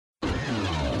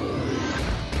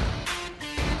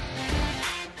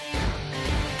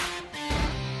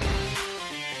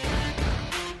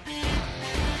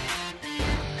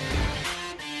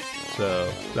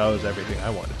So that was everything I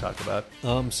wanted to talk about.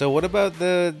 So what about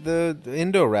the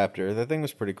Indoraptor? That thing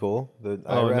was pretty cool.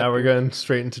 Oh, now we're going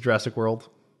straight into Jurassic World.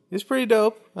 It's pretty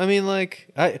dope. I mean,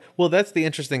 like, that's the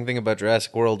interesting thing about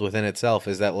Jurassic World within itself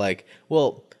is that, like,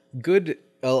 well,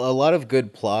 a lot of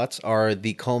good plots are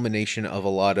the culmination of a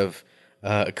lot of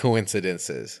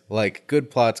coincidences. Like, good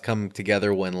plots come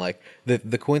together when, like,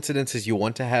 the coincidences you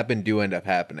want to happen do end up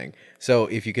happening. So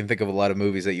if you can think of a lot of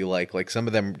movies that you like some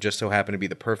of them just so happen to be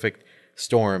the perfect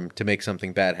storm to make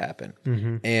something bad happen.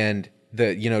 Mm-hmm. And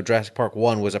Jurassic Park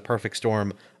 1 was a perfect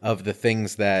storm of the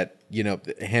things that,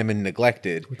 Hammond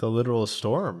neglected. With a literal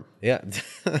storm. Yeah.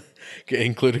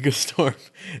 Including a storm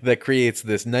that creates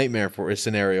this nightmare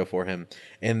scenario for him.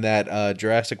 And that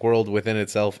Jurassic World within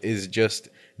itself is just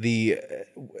I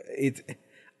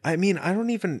don't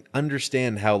even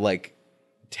understand how, like,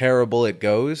 terrible it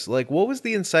goes. Like, what was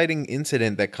the inciting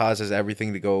incident that causes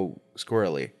everything to go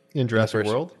squirrely? In Jurassic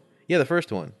World? Yeah, the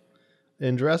first one.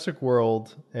 In Jurassic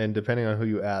World, and depending on who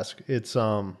you ask, it's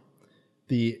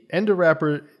the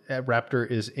Indoraptor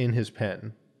is in his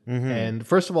pen. Mm-hmm. And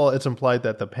first of all, it's implied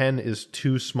that the pen is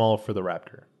too small for the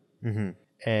raptor. Mm-hmm.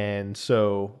 And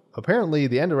so apparently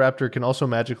the Indoraptor can also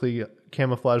magically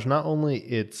camouflage not only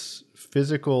its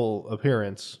physical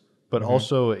appearance, but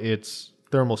also its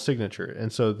thermal signature.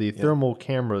 And so the thermal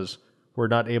cameras were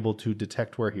not able to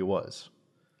detect where he was.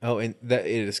 Oh, and that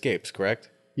it escapes, correct?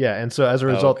 Yeah, and so as a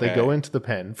result, they go into the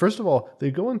pen. First of all,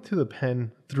 they go into the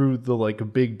pen through the,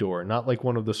 like, big door, not like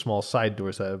one of the small side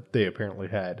doors that they apparently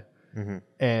had. Mm-hmm.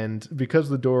 And because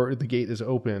the gate is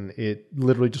open, it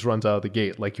literally just runs out of the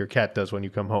gate like your cat does when you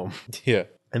come home. Yeah.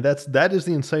 And that is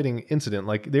the inciting incident.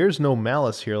 Like, there's no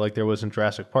malice here like there was in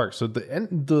Jurassic Park. So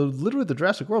literally the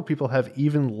Jurassic World people have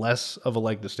even less of a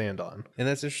leg to stand on. And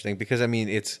that's interesting because, I mean,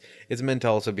 it's meant to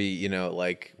also be,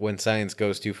 like, when science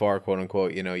goes too far, quote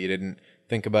unquote, you didn't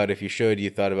think about if you should, you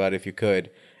thought about if you could.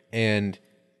 And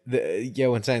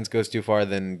when science goes too far,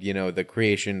 then, the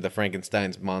creation, the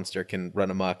Frankenstein's monster can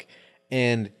run amok.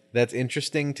 And that's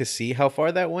interesting to see how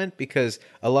far that went because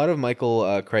a lot of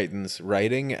Michael Crichton's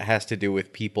writing has to do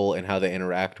with people and how they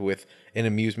interact with an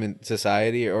amusement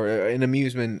society or an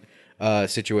amusement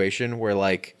situation where,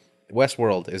 like,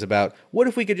 Westworld is about what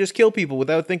if we could just kill people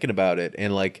without thinking about it,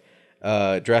 and, like,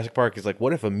 Jurassic Park is like,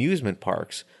 what if amusement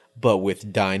parks but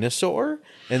with dinosaur?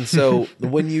 And so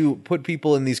when you put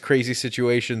people in these crazy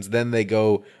situations, then they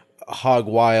go hog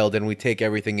wild and we take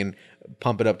everything and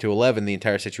pump it up to 11, the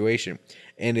entire situation.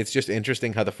 And it's just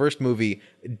interesting how the first movie,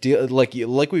 like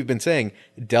we've been saying,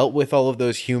 dealt with all of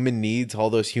those human needs, all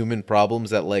those human problems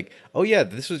that, like, oh yeah,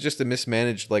 this was just a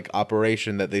mismanaged, like,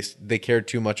 operation that they cared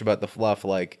too much about the fluff,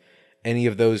 like any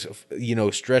of those,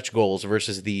 stretch goals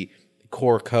versus the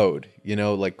core code,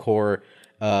 like core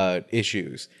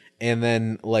issues. And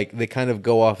then, like, they kind of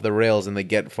go off the rails and they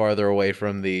get farther away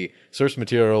from the source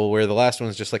material, where the last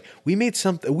one's just like, we made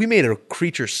a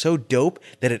creature so dope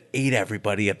that it ate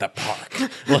everybody at the park.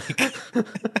 Like,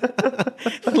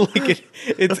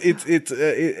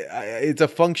 it's a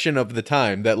function of the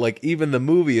time that, like, even the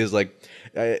movie is like,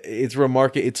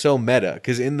 it's so meta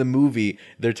because in the movie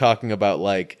they're talking about,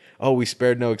 like, oh, we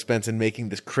spared no expense in making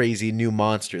this crazy new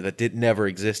monster that never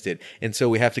existed, and so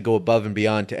we have to go above and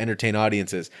beyond to entertain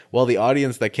audiences. Well, the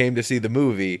audience that came to see the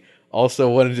movie also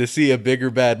wanted to see a bigger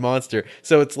bad monster.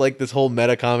 So it's like this whole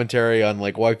meta commentary on,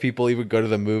 like, why people even go to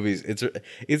the movies.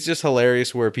 It's just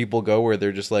hilarious where people go where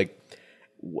they're just like,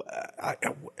 what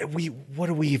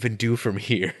do we even do from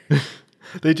here?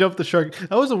 They jumped the shark.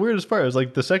 That was the weirdest part. It was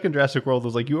like the second Jurassic World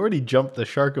was like, you already jumped the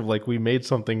shark of, like, we made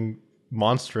something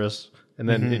monstrous and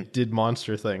then it did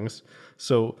monster things.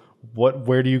 So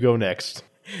where do you go next?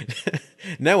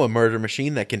 Now a murder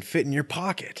machine that can fit in your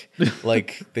pocket.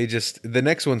 Like, the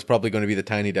next one's probably going to be the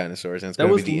tiny dinosaurs, and it's going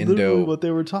to be the That was literally what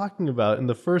they were talking about in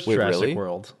the first Jurassic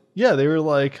World. Yeah, they were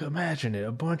like, imagine it,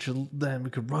 a bunch of them, we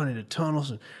could run into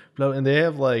tunnels and they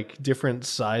have, like, different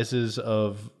sizes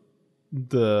of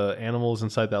the animals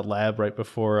inside that lab right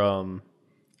before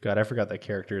God, I forgot that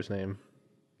character's name.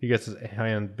 He gets his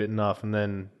hand bitten off and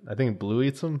then I think Blue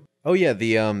eats him. Oh yeah,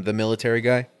 the military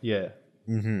guy. Yeah.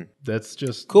 Mm-hmm. That's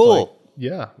just cool. Like,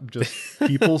 yeah, just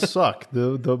people suck.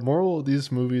 The moral of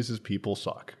these movies is people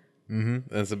suck.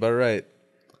 Mm-hmm. That's about right.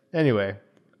 Anyway,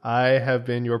 I have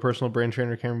been your personal brain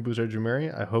trainer, Cameron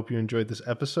Buzard-Jumeri. I hope you enjoyed this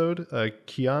episode.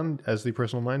 Keon, as the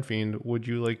personal mind fiend, would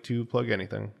you like to plug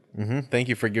anything? Mm-hmm. Thank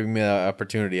you for giving me that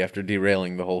opportunity after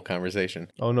derailing the whole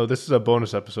conversation. Oh no, this is a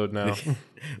bonus episode now.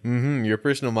 Mm-hmm. Your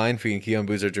personal mind fiend, Keon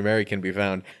Buzard-Jumeri, can be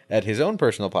found at his own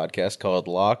personal podcast called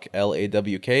LAWK,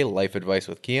 Lawk, Life Advice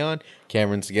with Keon.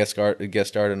 Cameron's guest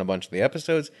starred in a bunch of the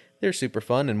episodes. They're super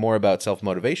fun and more about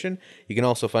self-motivation. You can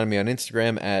also find me on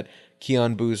Instagram at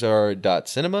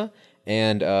keonbuzar.cinema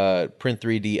and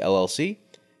Print3D LLC.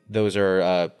 Those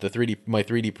are my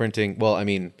 3D printing. Well, I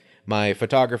mean, my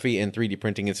photography and 3D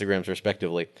printing Instagrams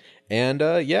respectively. And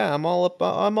yeah, I'm all up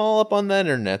on the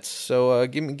internet. So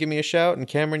give me a shout. And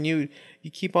Cameron, you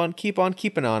keep on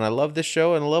keeping on. I love this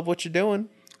show and I love what you're doing.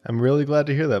 I'm really glad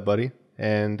to hear that, buddy.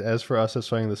 And as for us at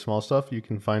Swaying the Small Stuff, you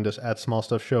can find us at Small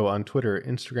Stuff Show on Twitter,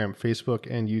 Instagram, Facebook,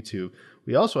 and YouTube.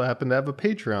 We also happen to have a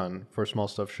Patreon for Small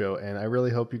Stuff Show, and I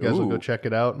really hope you guys will go check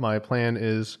it out. My plan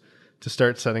is to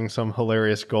start setting some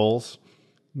hilarious goals,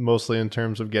 mostly in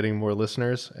terms of getting more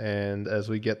listeners. And as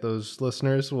we get those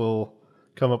listeners, we'll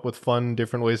come up with fun,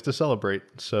 different ways to celebrate.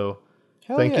 So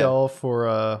thank you all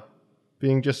for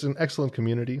being just an excellent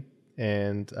community.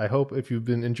 And I hope if you've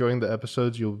been enjoying the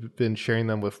episodes, you've been sharing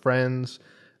them with friends.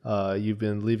 You've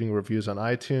been leaving reviews on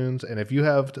iTunes. And if you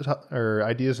have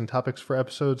ideas and topics for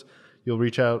episodes, you'll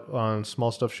reach out on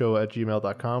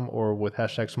smallstuffshow@gmail.com or with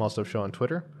hashtag smallstuffshow on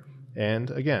Twitter. And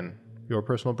again, your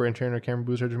personal brain trainer, Cameron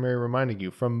Boozer Jamari, reminding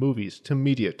you, from movies to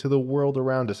media to the world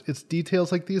around us, it's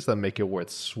details like these that make it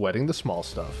worth sweating the small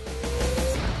stuff.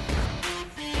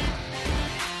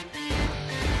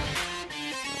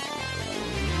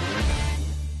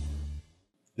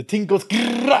 The thing goes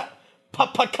grrrr, pa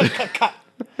pa ka ka ka.